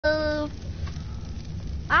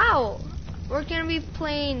How? We're gonna be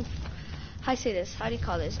playing. How do you say this? How do you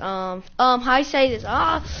call this? How do you say this?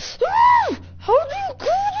 How do you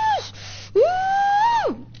call this?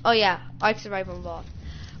 Oh yeah, Ark Survival Involved.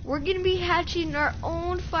 We're gonna be hatching our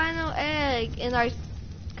own final egg in our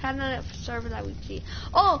kind of server that we see.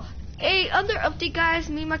 Oh, other update, guys.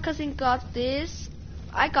 Me and my cousin got this.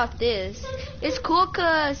 I got this. It's cool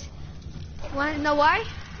cause. Wanna know why?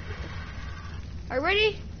 Are you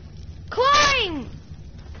ready? Climb!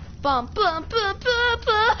 Bum bum bum bum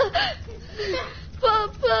bum.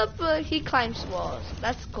 Bum bum bum. He climbs walls.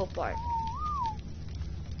 That's the cool part.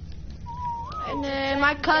 And then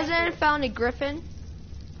my cousin found a griffin.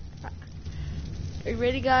 Are you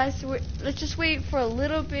ready, guys? Let's just wait for a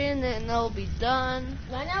little bit and then it'll be done.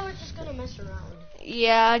 Right now we're just gonna mess around.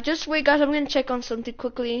 Yeah, just wait, guys. I'm gonna check on something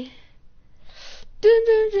quickly.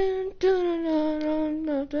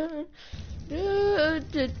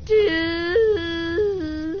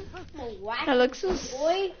 That looks so.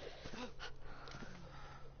 Boy.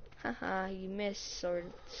 Haha, you missed, sword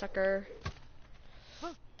sucker.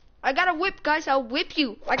 I got a whip, guys. I'll whip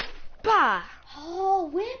you. Like, bah. Oh,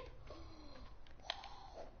 whip.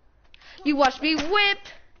 You watch me whip.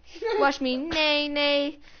 Watch me nay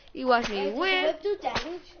nay. You watch me whip. Whip do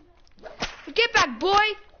damage? Get back,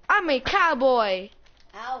 boy. I'm a cowboy.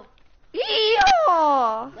 Ow.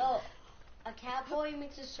 Yeehaw. No. A cowboy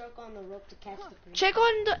makes a circle on the rope to catch the prey. Check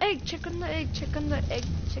on the egg. Check on the egg. Check on the egg.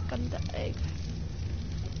 Check on the egg.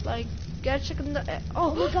 Like, gotta check on the egg.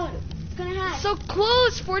 Oh my god. It's gonna hatch. So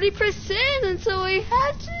close. 40% until we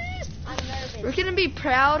hatches. I'm nervous. We're gonna be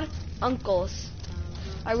proud uncles.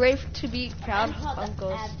 I ready to be proud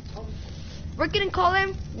uncles. We're gonna call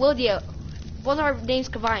him Wildia. Both our names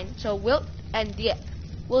combined. So Wilt and Diet.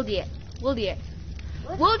 Wildia. Wildia.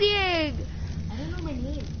 Wildia. I don't know my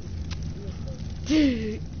name.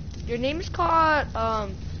 Your name is called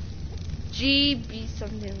GB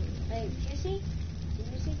something. Wait, Juicy?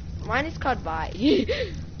 Mine is called Vi.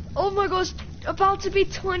 Oh my gosh, about to be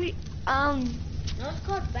 20. No, it's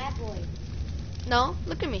called Bad Boy. No,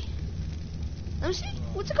 look at me. Let me see.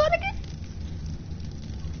 What's it called again?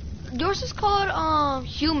 Yours is called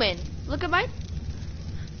Human. Look at mine.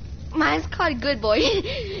 Mine's called Good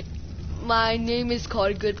Boy. My name is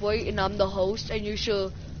called Good Boy, and I'm the host. And you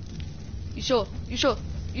should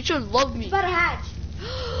love me. It's about to hatch.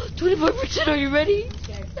 25%. Are you ready?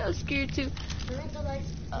 I'm scared too.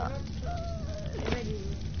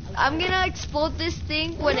 I'm gonna explode this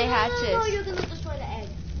thing when it hatches. No, you're gonna destroy the egg.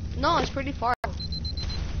 No, it's pretty far.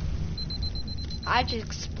 I just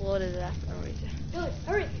exploded that for no reason. Dude,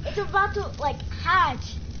 hurry! It's about to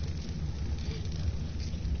hatch.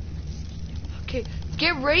 Okay,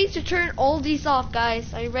 get ready to turn all these off,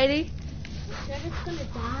 guys. Are you ready? Then it's gonna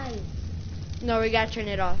die. No, we gotta turn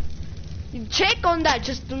it off. You check on that.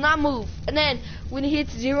 Just do not move. And then when it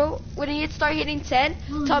hits 0, when it start hitting 10,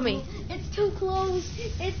 tell me. It's too close.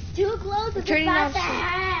 It's too close. It's turning about off to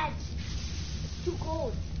hatch. It's too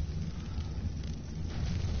cold.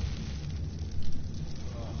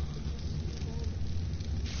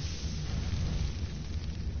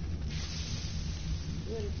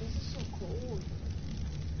 Dude, this is so cold.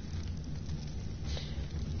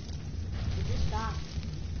 It just stopped.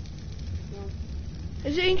 No,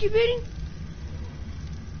 Is it incubating?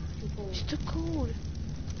 too cold. It's too cold.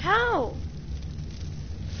 How?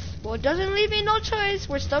 Well, it doesn't leave me no choice.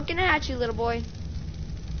 We're still gonna hatch you, little boy.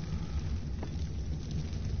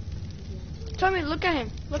 Tell me, look at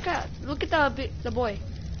him. Look at the boy.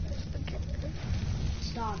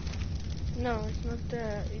 Stop. No, it's not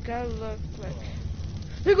that. You gotta look like.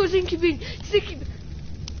 There goes incubating. It's incubating.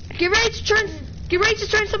 Get ready to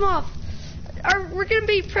turn some off. We're gonna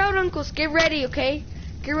be proud uncles. Get ready, okay?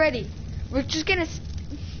 Get ready. We're just gonna.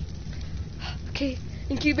 Okay,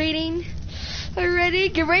 incubating. Are you ready?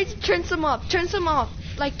 Get ready to turn some off. Turn some off.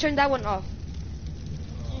 Like turn that one off.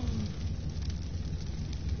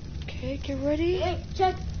 Okay, get ready. Wait,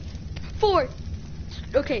 check. 4.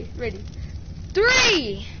 Okay, ready.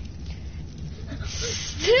 3,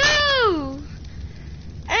 2,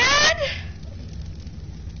 and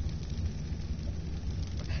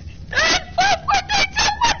 4, 4, 3, 2,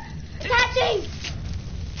 1. Catching.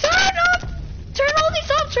 Turn off. Turn all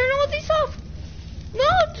these off. Turn all these off. No,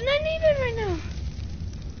 do not need it right now.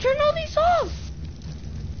 Turn all these off.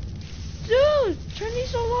 Dude, turn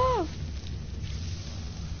these all off.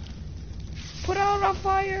 Put out a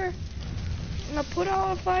fire. No, put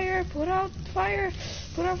out a fire. Put out fire.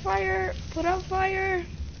 Put out fire. Put out fire.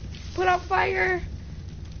 Put out fire.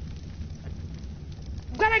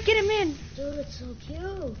 Gotta get him in. Dude, it's so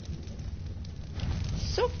cute.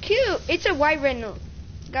 So cute. It's a wyvern.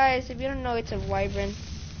 Guys, if you don't know, it's a wyvern.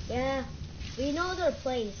 Yeah, we know their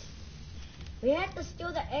place. We had to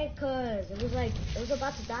steal the egg cause it was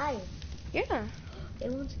about to die. Yeah. They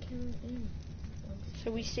want to kill it in.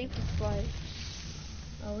 So we saved its life.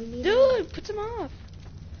 Oh, we need Dude, put them off.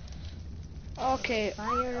 Okay.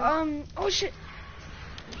 fire. Oh shit.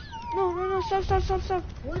 No, stop.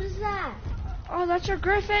 What is that? Oh, that's our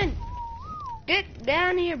griffin. Get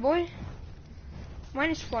down here, boy.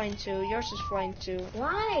 Mine is flying too. Yours is flying too.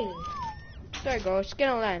 Why? There you go. Just get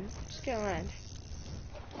on land. Griffin,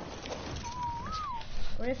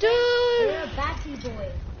 Dude! you're a batty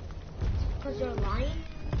boy. Because you're a lion?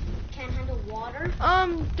 Can't handle water?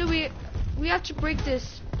 Do we have to break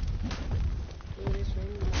this.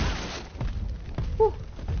 Whew.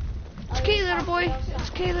 It's okay, little boy. It's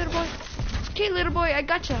okay, little boy. It's okay, little boy. I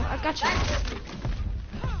gotcha.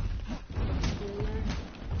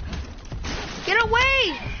 Get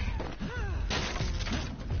away!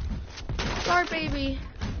 Sorry, baby.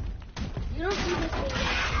 You don't see this thing.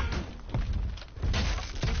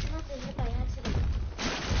 It's not the hit by accident.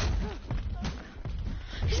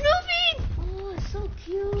 He's moving! Oh, it's so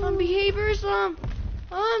cute. Behaviors, Can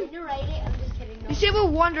you write it? I'm just kidding. No. You say we're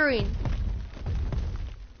wandering.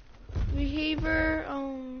 Behavior,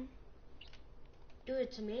 Dude,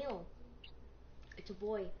 it's a male. It's a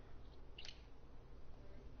boy.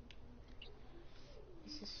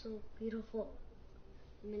 This is so beautiful.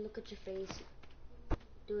 Let me look at your face.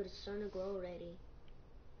 Dude, it's starting to grow already.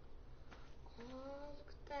 Oh,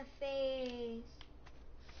 look at that face.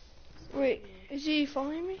 wait, is he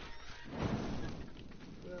following me?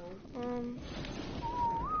 No.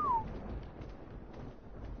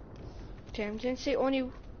 Okay, I'm gonna say only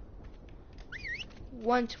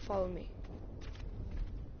one to follow me.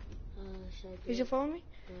 Should I do Is he following me?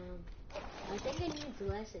 I think it needs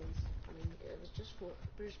lessons. I mean, it was just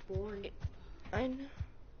first born. I know.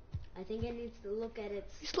 I think it needs to look at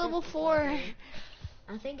its He's level 4. stepfather.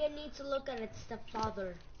 I think it needs to look at its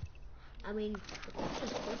stepfather. I mean, the creature's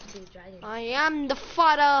supposed to be a dragon. I am the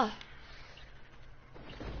father.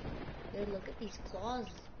 Dude, look at these claws.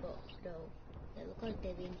 Oh, no. They look like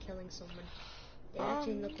they've been killing someone. They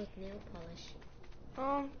actually look like nail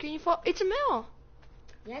polish. Can you follow? It's a male.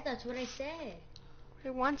 Yeah, that's what I said.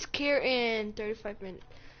 It wants care in 35 minutes.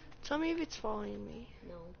 Tell me if it's following me.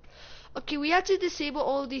 No. Okay, we have to disable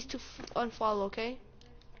all of these to unfollow, okay?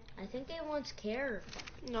 I think it wants care.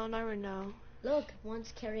 No, not right now. Look, it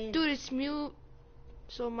wants care in. Dude, it's mute,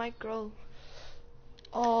 so it might grow.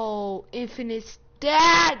 Oh, infinite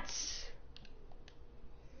stats!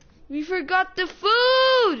 We forgot the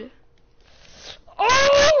food!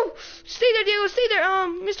 Oh! Stay there, Diego, stay there,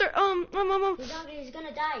 Mr. He's hungry, he's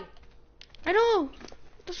gonna die. I know.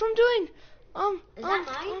 That's what I'm doing. Is that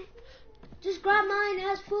mine? Just grab mine, it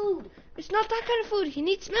has food. It's not that kind of food. He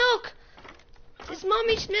needs milk. His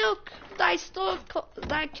mommy's milk that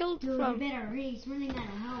I killed Dude, from. you better hurry, he's running out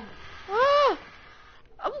of health. Ah!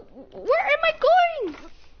 Where am I going?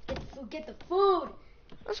 Get the food.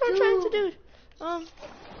 That's what I'm trying to do.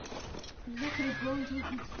 He's not gonna grow until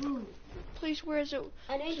he eats food. Please, where is it?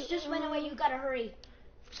 And H just went away, you gotta hurry.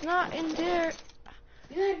 It's not in there.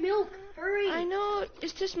 You had milk, hurry. I know.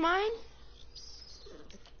 Is this mine?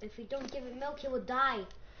 If you don't give it milk, he will die.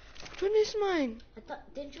 Which one is mine?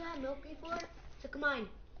 Didn't you have milk before? Look at mine.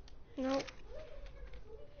 No.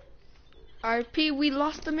 RP, we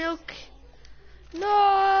lost the milk.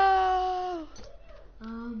 No.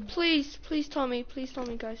 Please tell me,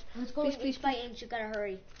 guys. Let's go inch by inch, you gotta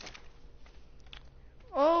hurry.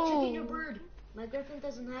 Oh. Check in your bird. My griffin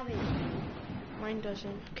doesn't have it. Mine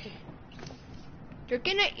doesn't. Okay. You're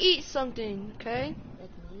gonna eat something, okay? Like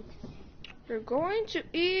meat? You're going to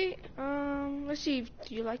eat, let's see,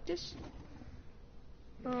 do you like this?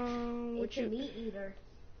 It's a meat eater.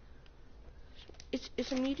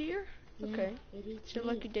 It's a meat eater? Yeah, Okay. it eats It's your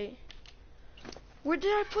meat. lucky day. Where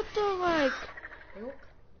did I put the, like... Milk?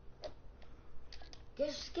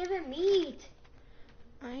 Just give it meat.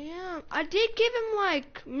 I did give him,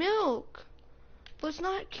 like, milk. But it's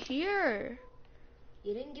not here.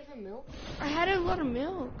 You didn't give him milk? I had a lot of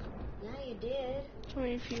milk. Yeah, you did. Tell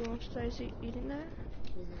me if he wants to start eating that.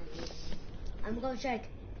 He's not eating. I'm gonna check.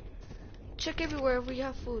 Check everywhere if we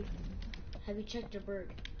have food. Have you checked your bird?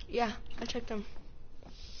 Yeah, I checked them.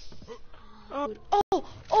 Food. Oh,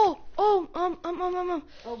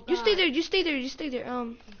 you God. stay there.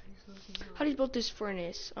 How do you build this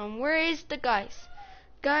furnace? Where is the guys?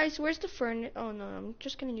 Guys, where's the furnace? Oh no, I'm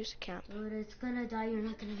just gonna use a camp. Dude, it's gonna die. You're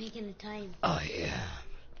not gonna make it in time. Oh yeah.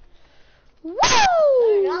 Dude,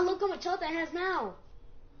 now Woo! look how much health it has now.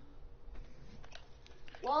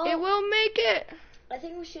 Whoa. It will make it. I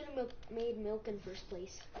think we should have made milk in first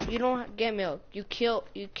place. You don't get milk. You kill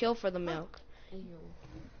for the milk. I know.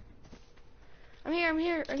 I'm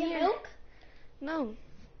here. Get milk? No.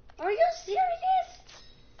 Are you serious?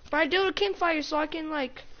 But I do a campfire so I can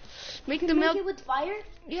like make the Make milk. it with fire?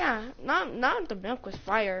 Yeah, not the milk with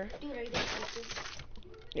fire. Dude, are you gonna eat this?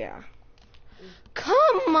 Yeah.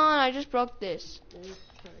 Come on, I just broke this.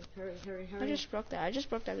 Hurry. I just broke that.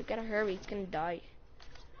 We gotta hurry. It's gonna die.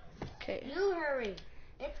 Okay. You hurry.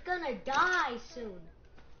 It's gonna die soon.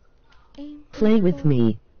 Play with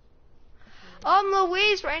me.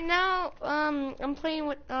 Louise, right now,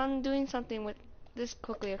 I'm doing something with this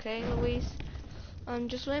quickly, okay, Louise?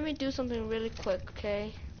 Just let me do something really quick,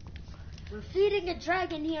 okay? We're feeding a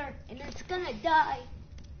dragon here, and it's gonna die.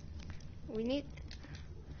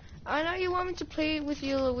 I know you want me to play with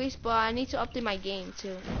you, Louise, but I need to update my game,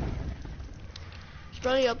 too. It's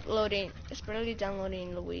barely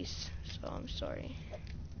downloading, Louise, so I'm sorry.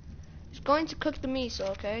 It's going to cook the meat, so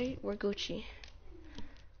okay? We're Gucci.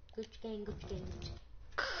 Gucci gang.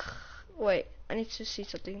 Wait, I need to see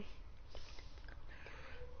something.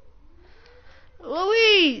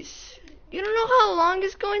 Louise! You don't know how long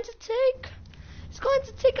it's going to take? It's going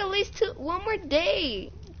to take at least one more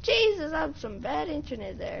day. Jesus, I have some bad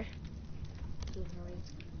internet there.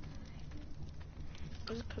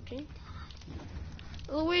 Is it cooking?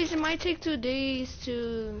 Louise, it might take 2 days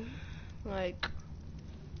to, like,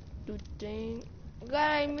 do thing. We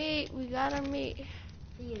gotta meet.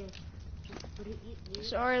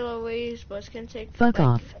 Sorry, Louise, but it's gonna take. Fuck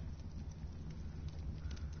off.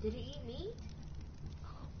 Did it eat meat?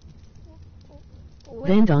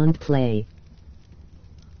 Then don't play.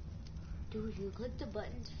 Dude, you click the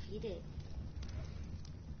button to feed it.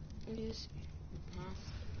 Pass.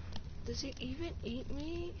 Does it even eat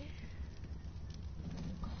meat?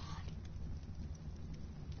 God.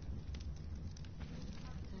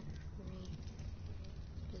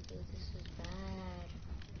 Dude, this is bad.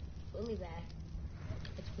 Really bad.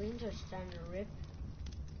 Its wings are starting to rip.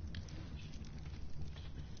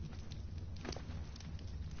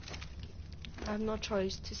 I have no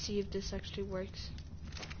choice to see if this actually works.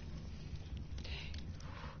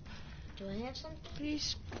 Do I have something?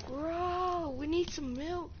 Please, bro, we need some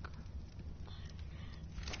milk.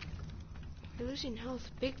 We're losing health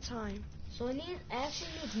big time. So I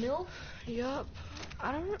actually need milk? Yup.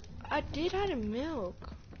 I did add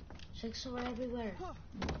milk. Chicks are everywhere.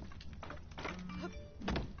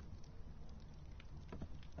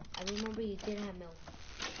 I remember you did have milk.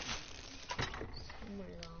 Somewhere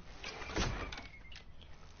though.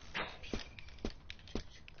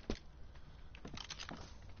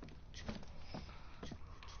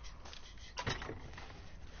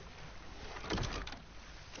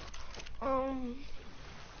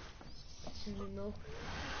 Milk.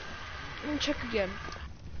 Let me check again.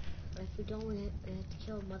 If we don't, we have to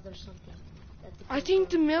kill mother or something. I think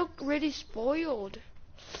the milk already spoiled.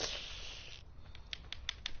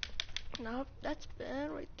 No, that's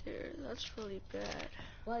bad right there. That's really bad.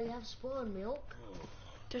 Well, you have spoiled milk?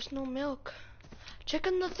 There's no milk. Check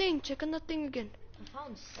on the thing again. I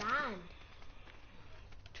found sand.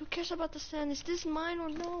 Who cares about the sand? Is this mine or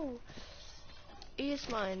no? It is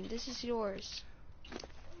mine. This is yours.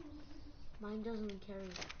 Mine doesn't carry.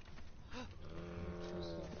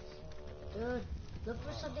 Dude, look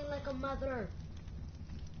for something like a mother.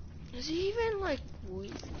 Is he even like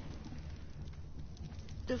wheat?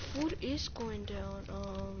 The food is going down.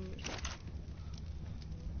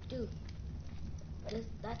 Dude,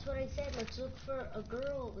 that's what I said. Let's look for a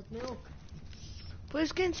girl with milk. But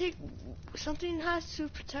it's gonna take something has to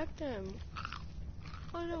protect them.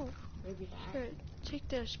 Oh no. Maybe that. Here, take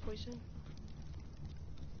this poison.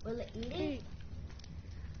 Will it eat Hey. it?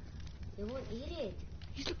 It won't eat it.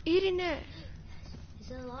 He's eating it. Is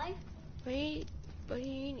it alive? But he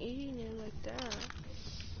ain't eating it like that.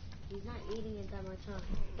 He's not eating it that much, huh?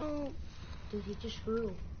 Oh, Dude, he just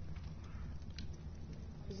grew.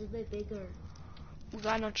 He's a bit bigger. we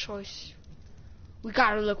got no choice. We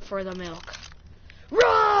gotta look for the milk.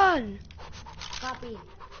 Run! Copy.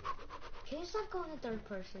 Can you stop going in third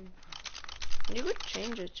person? You could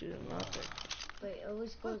change it to another. Wait, it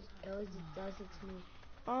always does it to me.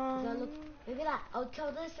 Look, maybe that. I'll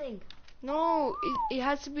kill this thing. No, it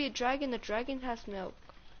has to be a dragon. The dragon has milk.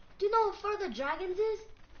 Do you know how far the dragons is?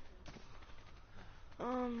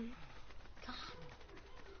 God.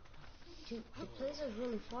 Dude, the place is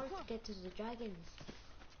really far to get to the dragons.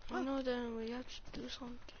 I know then we have to do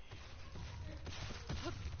something.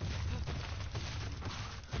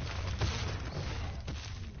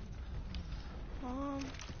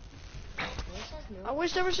 I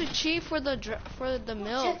wish there was a cheat for the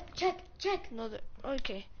milk. Check. No,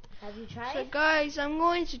 Okay. Have you So tried? guys, I'm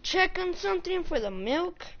going to check on something for the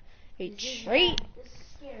milk. A treat. This is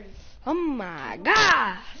scary. Oh my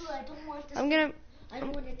god. Dude, I don't want this. I'm gonna. I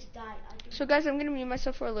don't want it to die. So guys, I'm gonna mute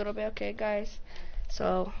myself for a little bit. Okay, guys.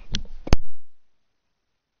 So.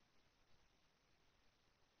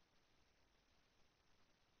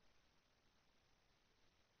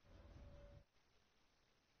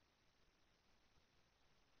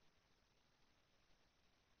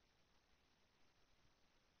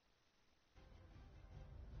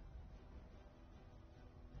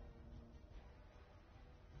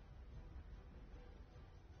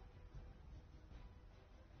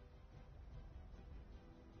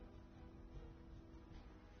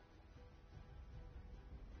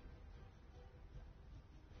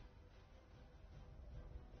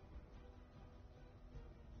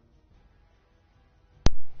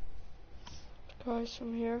 Guys,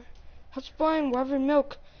 I'm here. Let's buy Wyvern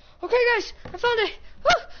milk. Okay, guys, I found it.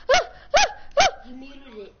 Ah, ah, ah, ah. You muted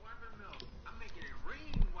it. Wyvern milk. I'm making it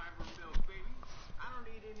rain wyvern milk, baby. I don't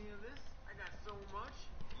need any of this. I got so much.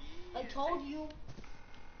 I told you.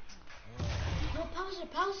 No,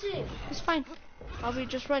 pause it. It's fine. I'll be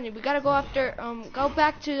just running. We gotta go after. Go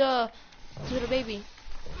back to the baby.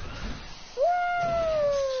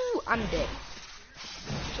 Woo! I'm dead.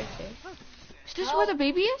 Check it. Is this where the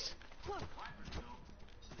baby is?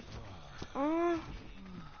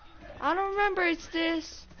 I don't remember. It's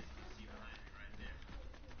this.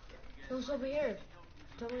 It was over here.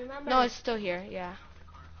 Don't remember. No, it's still here. Yeah.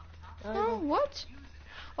 Oh, what?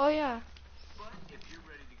 Oh yeah. But if you're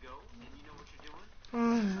ready to go and you know what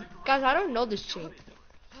you're doing, Guys, I don't know this chain. alright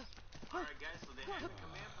guys, so the command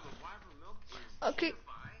for the wyvern milk is Okay.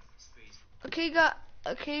 space.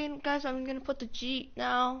 Okay, guys. I'm gonna put the G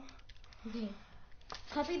now. Okay.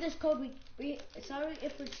 Copy this code. We sorry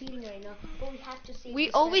if we're cheating right now, but we have to see. We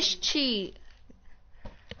always cheat.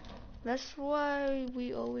 That's why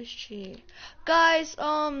we always cheat. Guys,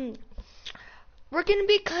 we're gonna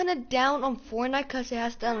be kind of down on Fortnite because it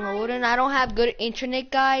has to unload and I don't have good internet,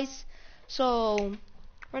 guys. So,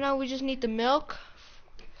 right now we just need the milk.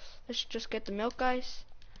 Let's just get the milk, guys.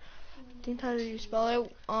 I think how do you spell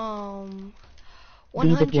it?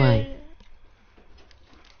 100.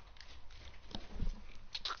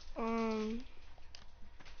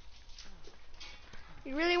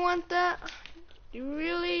 You really want that? You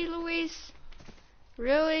really, Luis?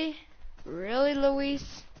 Really? Really,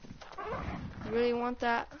 Luis? You really want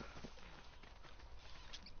that?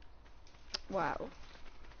 Wow.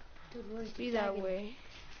 Dude, where's the Be that dragon? way.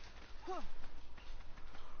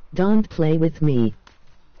 Don't play with me.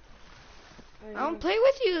 I don't play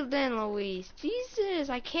with you then, Luis. Jesus,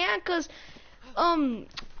 I can't cause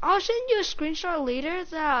I'll send you a screenshot later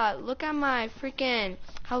that look at my freaking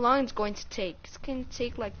how long it's going to take. It's gonna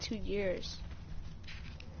take like 2 years.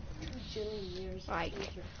 2 billion years. Like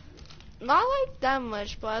not like that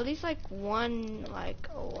much, but at least like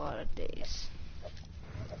a lot of days.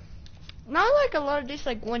 Not like a lot of days,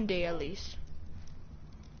 like 1 day at least.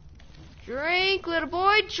 Drink, little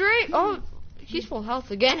boy, drink. Oh, he's full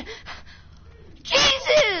health again.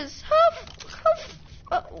 Jesus!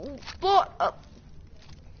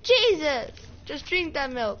 Jesus! Just drink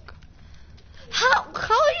that milk. How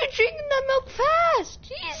are you drinking that milk fast?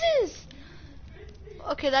 Jesus!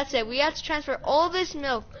 Okay, that's it. We have to transfer all this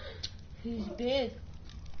milk. He's big.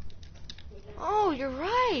 Oh, you're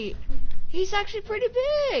right. He's actually pretty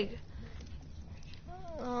big.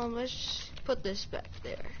 Let's put this back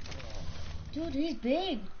there. Dude, he's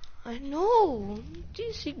big. I know.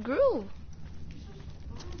 Jeez, he grew.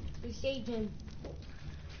 We saved him.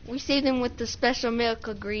 We saved him with the special milk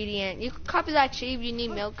ingredient. You can copy that cheat if you need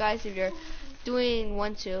milk, guys, if you're doing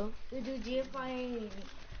 1-2. Dude, do you find...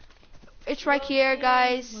 It's right here,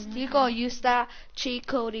 guys. You go use that cheat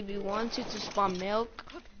code if you want to spawn milk.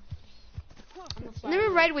 Never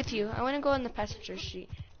ride with you. I want to go in the passenger seat.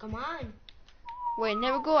 Come on. Wait,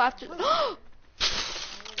 never go after.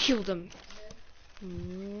 Killed him.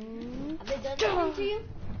 Have they done something to you?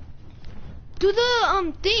 Do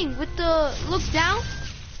the thing with the look down.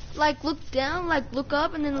 Like look down, like look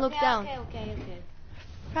up and then look down. Okay.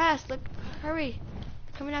 Fast, look, hurry.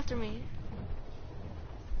 Coming after me.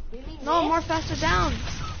 You mean No, this? more faster down.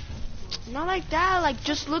 Not like that, like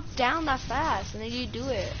just look down that fast and then you do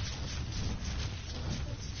it.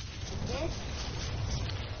 This?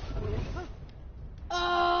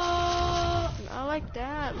 Not like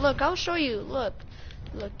that. Look, I'll show you. Look,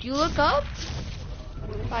 you look up.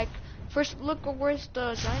 Like first look where's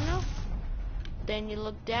the dino. Then you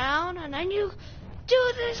look down and then you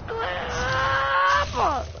do this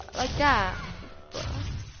clap like that.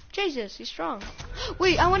 Jesus, he's strong.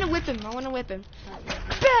 Wait, I want to whip him.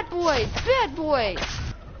 Bad boy, bad boy.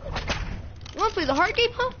 You want to play the hard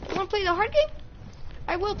game, huh? You want to play the hard game?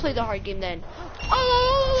 I will play the hard game then.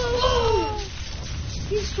 Oh!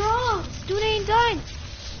 He's strong. Dude ain't done.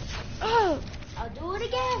 Oh. I'll do it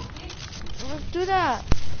again. Let's do that.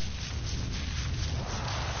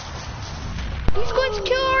 He's going to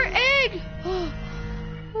kill our egg.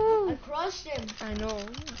 I crushed him. I know.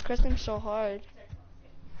 I crushed him so hard.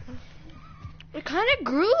 It kind of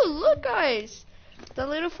grew. Look, guys. The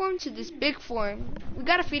little form to this big form. We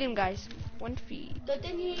gotta feed him, guys. One feed. Good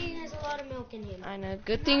thing he has a lot of milk in him. I know.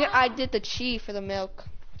 Good thing I did the chi for the milk.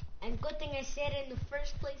 And good thing I said it in the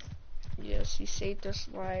first place. Yes, he saved us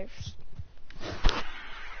lives.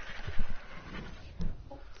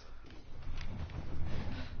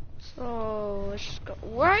 So let's just go.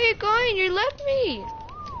 Where are you going? You left me.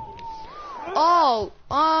 Oh,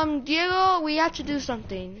 Diego, we have to do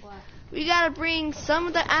something. What? We gotta bring some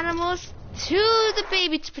of the animals to the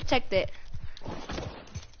baby to protect it.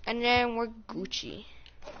 And then we're Gucci.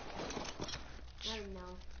 I don't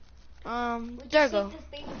know. There we go. This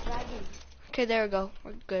baby dragon. Okay, there we go.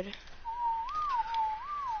 We're good.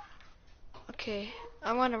 Okay,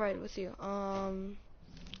 I wanna ride with you.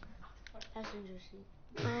 Passenger seat.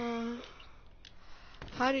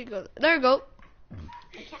 How do you go? There we go. I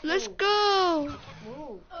can't Let's move. go. I can't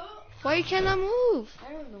move. Why you cannot move?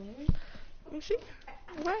 I don't know. Let me see.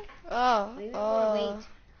 What? Oh. Maybe more weight.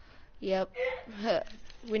 Yep.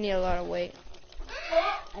 We need a lot of weight.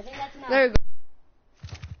 I think that's enough. There we go.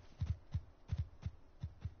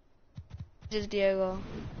 Just Diego.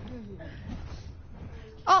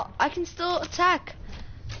 Oh, I can still attack.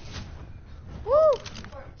 Woo!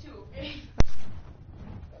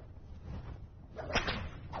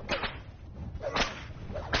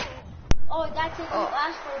 Oh, that's it. You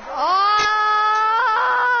asked for it. Ah!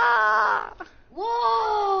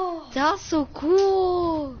 Whoa! That's so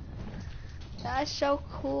cool. That's so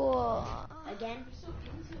cool. Again?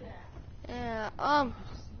 Yeah.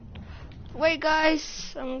 Wait,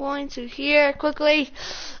 guys. I'm going to here quickly.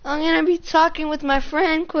 I'm gonna be talking with my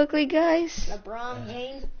friend quickly, guys. LeBron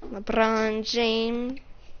James. LeBron James.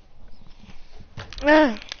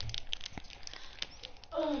 Ah.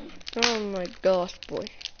 Oh my gosh, boy.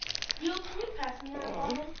 You can you pass me that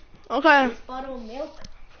bottle? Okay. Bottle of milk.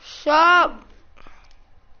 Stop.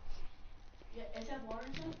 Yeah, is that water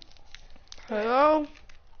in it? Hello.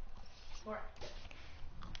 Or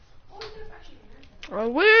oh, there's actually air. Are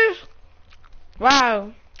we?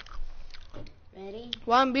 Wow. Ready?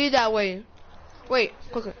 Won't be that way. Wait,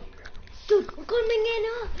 quickly. Dude, we're coming in,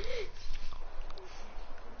 huh?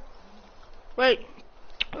 Wait.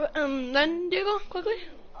 Then Diego, quickly.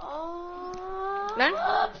 Then?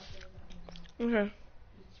 Okay.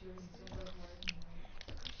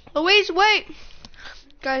 Oh, wait.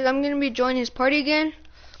 Guys, I'm gonna be joining his party again.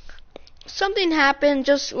 Something happened,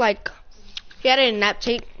 just like, he had a nap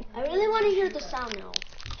tape. I really want to hear the sound now.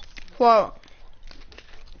 Well,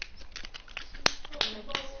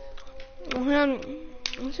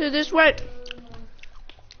 so this way.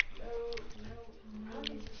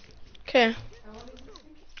 Okay.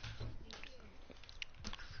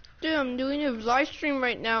 Dude, I'm doing a live stream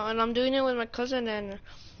right now, and I'm doing it with my cousin, and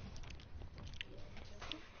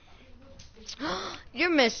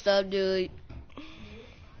you're messed up, dude.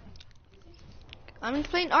 I'm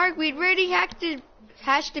playing Ark. We already hatched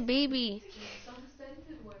the baby.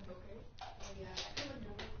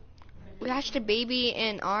 We hatched a baby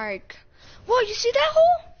in Ark. Whoa, you see that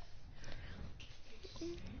hole?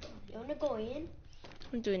 You want to go in?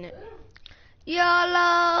 I'm doing it.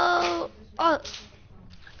 YOLO! Oh.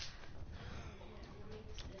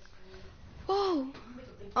 Whoa.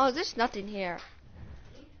 Oh, there's nothing here.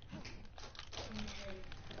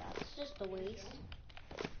 That's just a waste.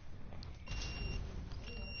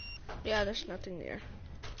 Yeah, there's nothing there.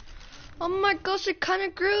 Oh my gosh, it kind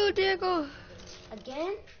of grew, Diego.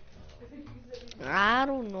 Again? I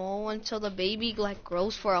don't know, until the baby like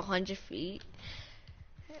grows for 100 feet.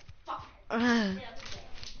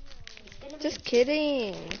 Just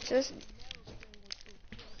kidding. Just.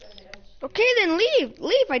 Okay, then leave.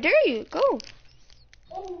 Leave. I dare you. Go.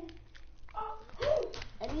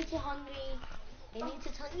 I need to hungry. I need to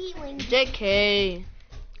hungry when. JK.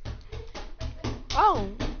 Oh.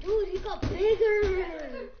 Dude, he got bigger.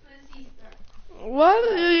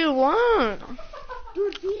 What do you want?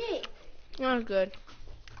 Dude, feed it. Not good.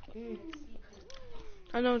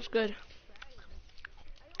 I know it's good.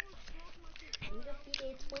 You gotta feed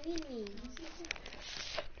it. It's winning me.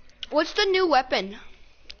 What's the new weapon?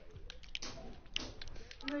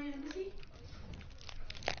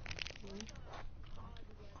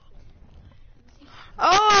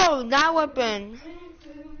 Oh, that weapon.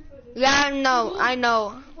 Yeah, I know. I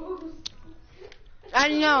know. I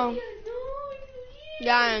know.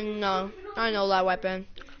 Yeah, I know. I know that weapon.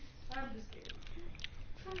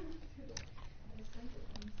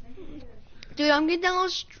 Dude, I'm getting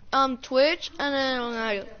down Twitch and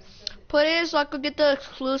then put it so I could get the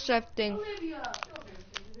exclusive thing.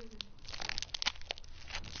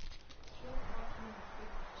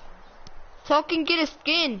 So I can get a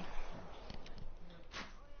skin.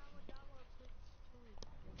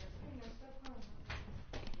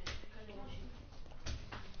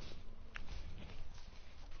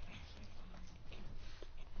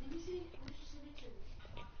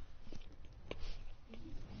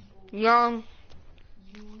 Yeah.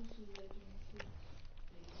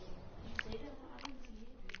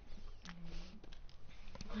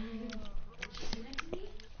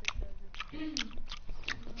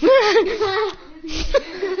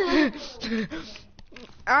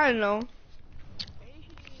 I don't know.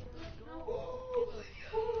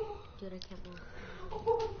 Dude, I can't move.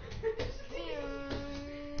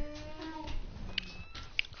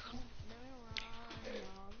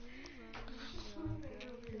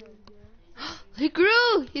 He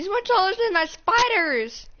grew. He's much taller than our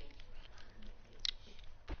spiders.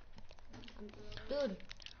 Dude.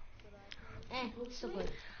 So good.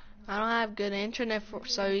 I don't have good internet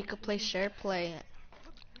so you could play share play.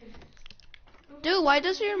 Dude, why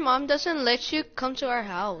does your mom doesn't let you come to our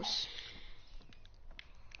house?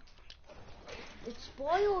 It's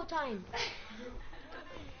spoil time.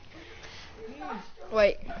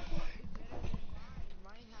 Wait.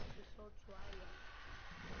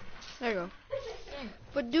 There you go.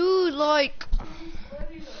 But dude, like,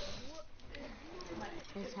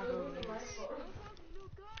 Let's have a race.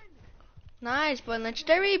 nice, but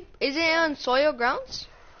legendary, is it on soil grounds?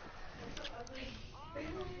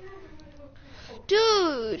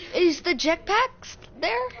 Dude, is the jetpack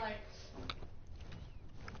there?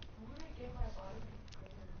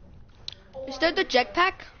 Is there the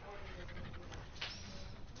jetpack?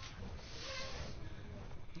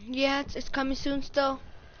 Yeah, it's coming soon still.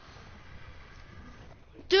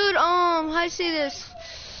 Dude, how do I say this?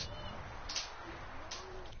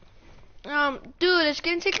 Dude, it's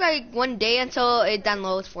gonna take like 1 day until it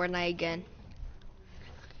downloads Fortnite again.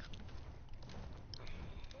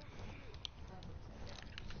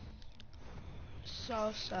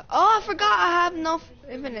 So sad. Oh, I forgot I have no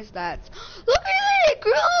infinite stats. Look at it, it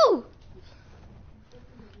grew!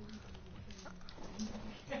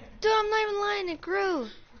 Dude, I'm not even lying, it grew.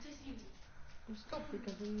 I'm still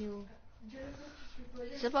bigger than you.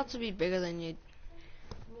 It's about to be bigger than you.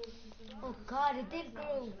 Oh god, it did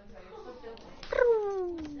grow.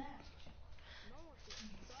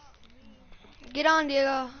 Get on,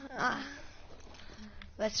 Diego.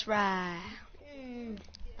 Let's ride.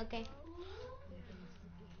 Okay.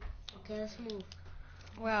 Okay, let's move.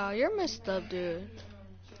 Wow, you're messed up, dude.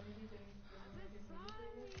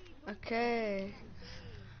 Okay.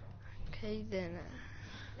 Okay, then.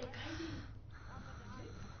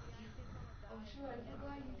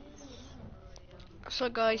 So,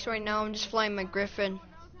 guys, right now I'm just flying my Griffin.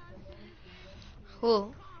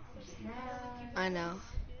 Cool. I know.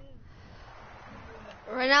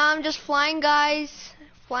 Right now I'm just flying, guys.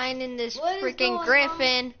 Flying in this What is freaking going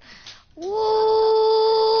Griffin. Woo!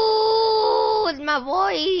 With my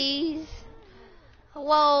voice.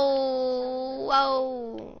 Whoa!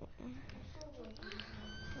 Whoa!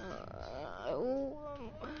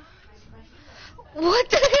 What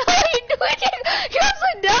the hell are you doing? You're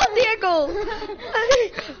upside down, Diego.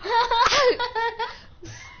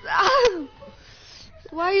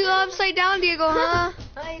 Why are you upside down, Diego, huh?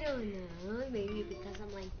 I don't know. Maybe because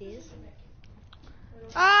I'm like this.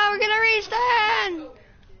 Oh, we're gonna reach then.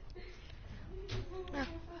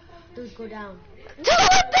 Dude, go down. Dude,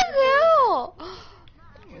 what the hell?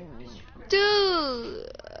 Dude.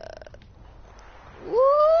 Woo!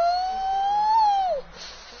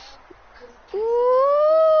 Woo!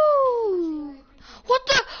 What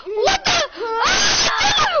the? What the?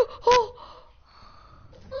 Ah! Oh.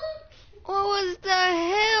 What was the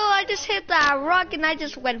hell? I just hit that rock and I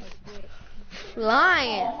just went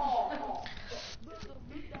flying.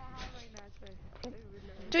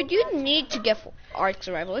 Dude, you need to get Ark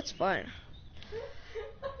Survival. It's fun.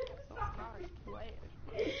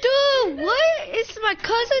 Dude, what is my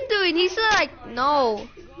cousin doing? He's like, no.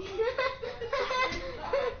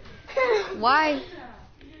 Why?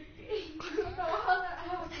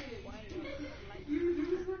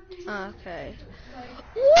 Okay.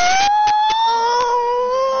 Whoa!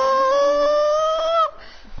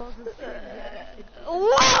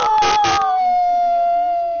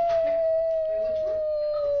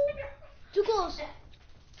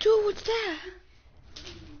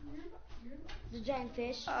 The giant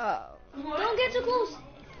fish. Oh. Don't get too close.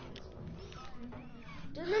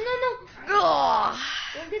 No. Ugh.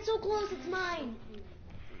 Don't get so close. It's mine.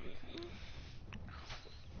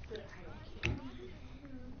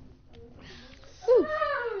 Ooh.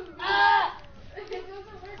 I'm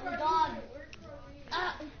done.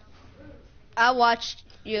 I watched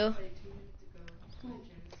you.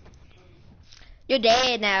 You're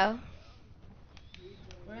dead now.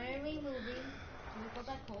 Where are we moving? Can we go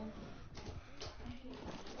back home?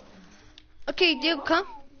 Okay, dude, come.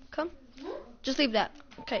 Come. Just leave that.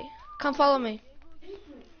 Okay. Come follow me.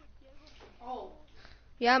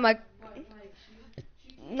 Yeah, not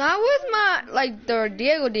with my, like, the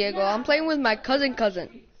Diego. I'm playing with my cousin.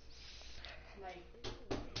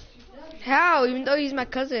 How? Even though he's my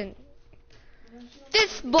cousin.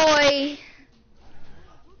 This boy.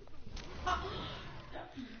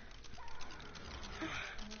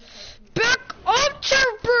 Back up,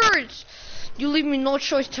 Terrorbirds! You leave me no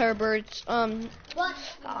choice, Terrorbirds. What?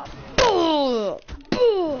 Boo!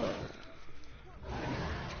 Boo!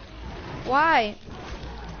 Why?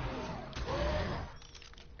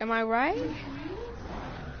 Am I right?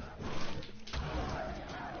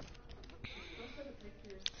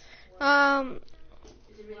 I'm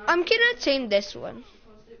gonna tame this one.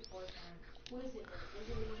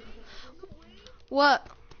 What?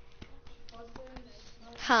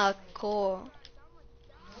 How cool.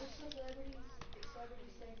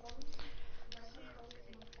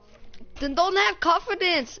 Then don't have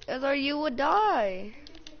confidence, or you would die.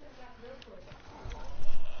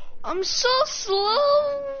 I'm so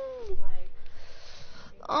slow.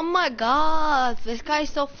 Oh my god, this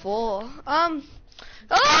guy's so full.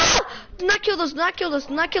 Do not kill us,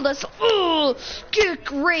 Oh,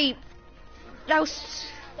 get rape. That was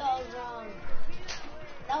wrong.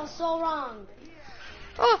 That was so wrong.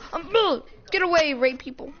 Oh, get away, rape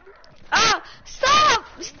people. Stop!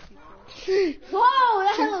 Whoa,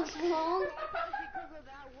 that looks wrong.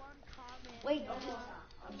 Wait,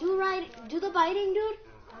 do the biting, dude.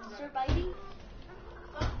 Start biting.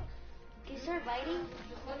 Can you start biting?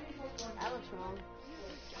 That looks wrong.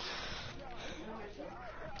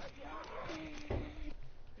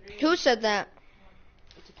 Who said that?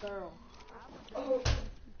 It's a girl.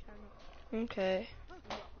 Okay.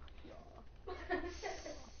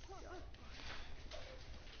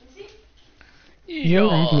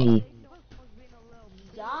 You'll add me.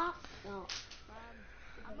 Yeah? No.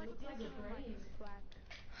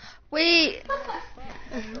 Wait.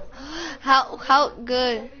 How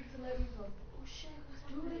good?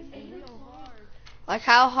 Like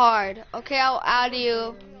how hard? Okay, I'll add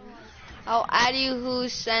you. Who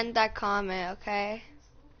sent that comment, okay?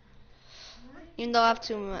 You don't have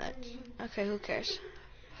too much. Okay, who cares?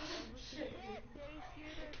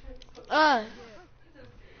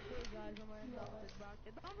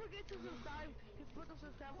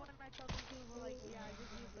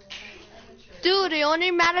 Dude, it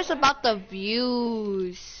only matters about the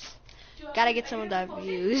views. Gotta get some of that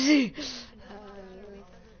views.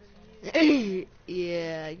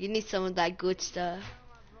 Yeah, you need some of that good stuff.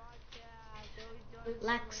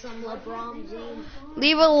 Like some LeBron James.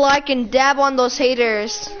 Leave a like and dab on those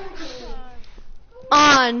haters.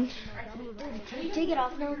 On. Dude, can you take it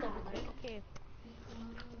off now?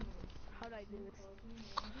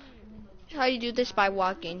 How you do this? By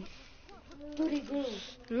walking. Booty glue.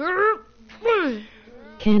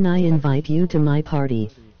 Can I invite you to my party?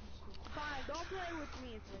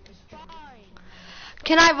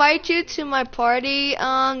 Can I invite you to my party?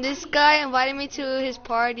 This guy invited me to his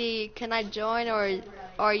party. Can I join or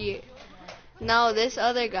are you? No, this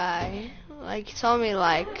other guy. Like he told me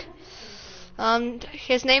like.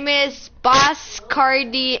 His name is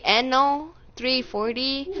Bascardieno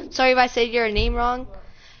 340. Sorry if I said your name wrong.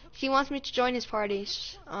 He wants me to join his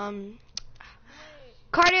parties.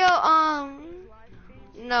 Cardio.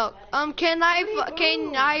 No. Can I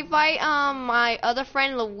invite my other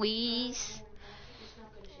friend Louise?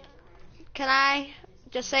 Can I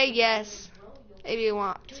just say yes if you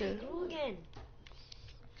want to?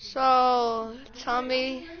 So tell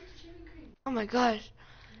me. Oh my God,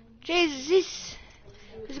 Jesus, this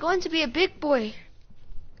is going to be a big boy.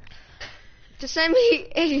 Just send me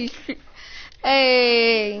a.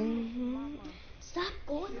 Stop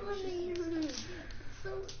going on me. So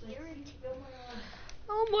irritating.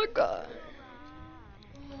 Oh my God.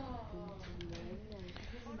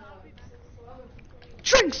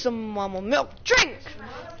 Drink some mama milk. Drink.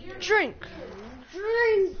 Drink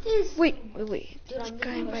this. Wait. Dude, This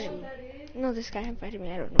guy invited me. No, this guy invited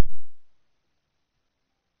me. I don't know.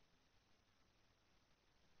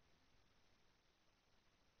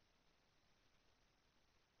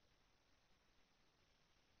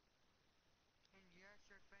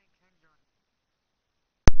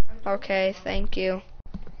 Okay, thank you.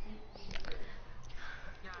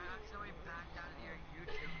 Yeah, I accidentally backed out of your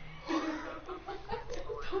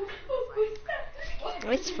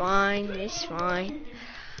YouTube. It's fine, it's fine.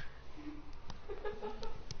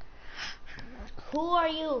 Who are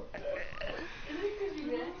you?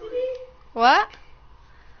 What?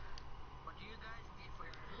 What do you guys need for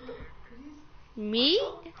your characters? Me?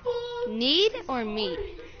 Need or me? What do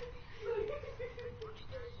you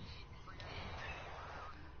guys need for your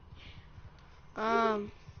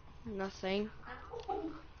Nothing.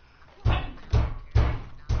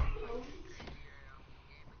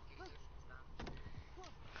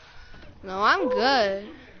 No, I'm good.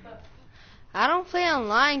 I don't play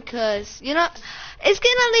online cause, you know, it's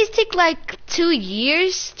gonna at least take like 2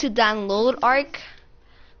 years to download Ark,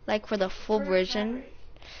 like for the full version.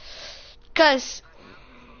 Cause,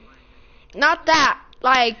 not that,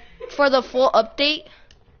 like for the full update,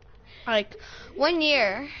 like 1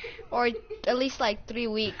 year or at least like 3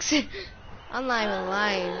 weeks. I'm not even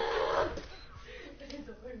lying.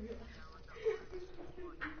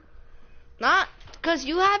 Not, cause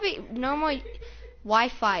you have a normal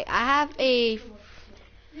Wi-Fi. I have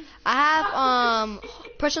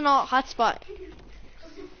personal hotspot.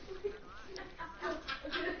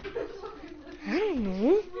 I don't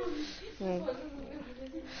know.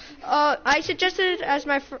 I suggested it as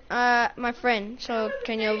my friend. So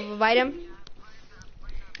can you invite him?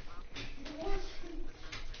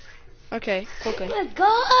 Okay, cool. Oh my god,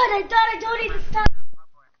 I thought I told you to stop.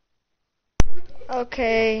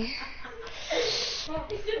 Okay.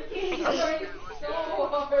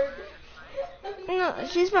 No,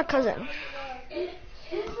 she's my cousin.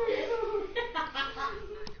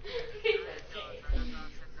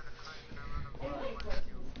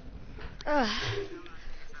 Ugh.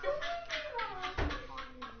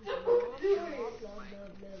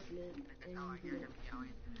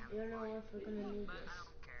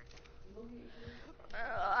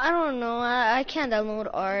 I don't know. I can't download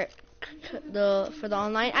art for the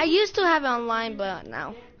online. I used to have it online, but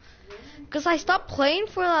now, cause I stopped playing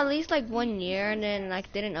for at least like 1 year, and then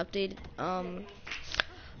like didn't update.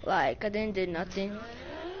 Like I didn't do nothing.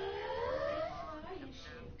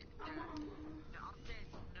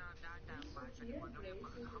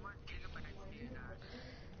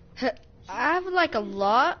 I have like a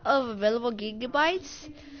lot of available gigabytes,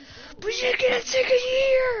 but you're gonna take a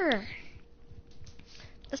year.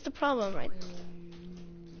 That's the problem, right?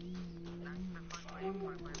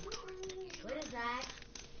 What is that?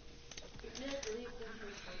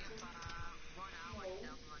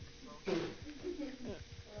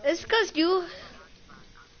 It's because you.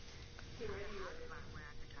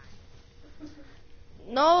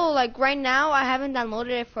 No, like right now, I haven't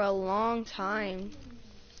downloaded it for a long time.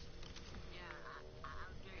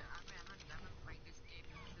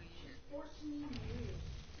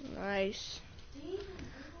 Nice.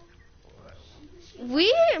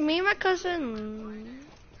 Me and my cousin.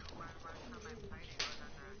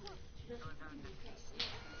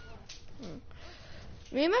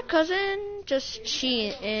 Me and my cousin just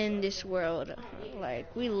cheat in this world.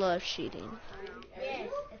 Like, we love cheating. Yes,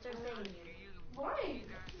 it's our thing. Why?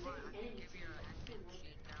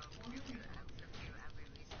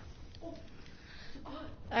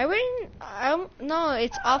 No,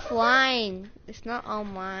 it's offline. It's not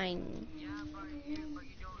online.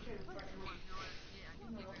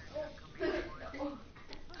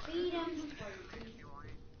 Freedom.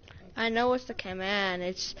 I know what's the command.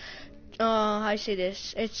 It's how I say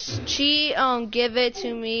this? It's give it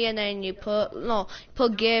to me and then you put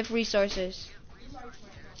give resources.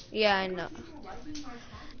 Yeah, I know.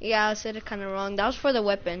 Yeah, I said it kind of wrong. That was for the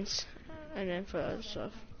weapons, and then for other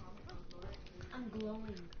stuff. I'm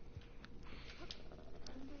glowing.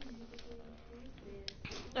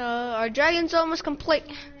 Our dragon's almost complete.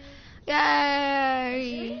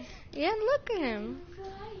 Yay! Yeah, look at him.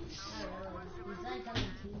 He's like on the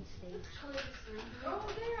team stage. Oh,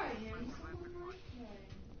 there I am.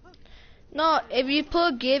 No, if you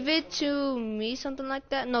put give it to me, something like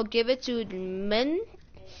that. No, give it to men.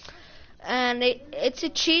 And it's a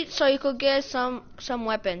cheat, so you could get some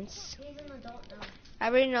weapons. He's an adult now. I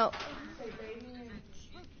already know.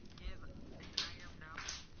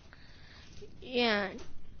 Yeah,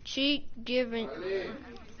 cheat giving.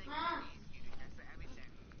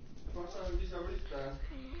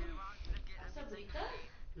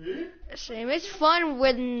 Same. It's fun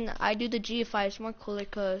when I do the G5. It's more cooler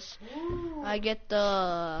cause I get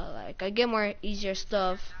I get more easier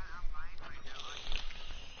stuff.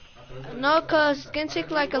 No, cause it can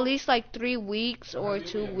take like at least like 3 weeks or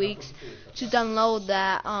 2 weeks to download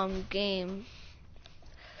that game.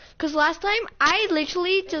 Cause last time I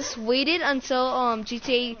literally just waited until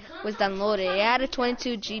GTA was downloaded. It had a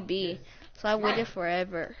 22 GB, so I waited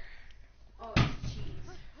forever.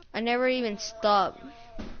 I never even stopped.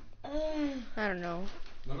 I don't know.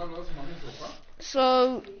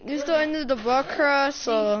 So this is the end of the broadcast.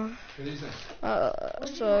 So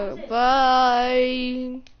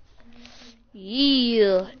bye.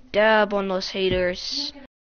 Yeah, dab on those haters.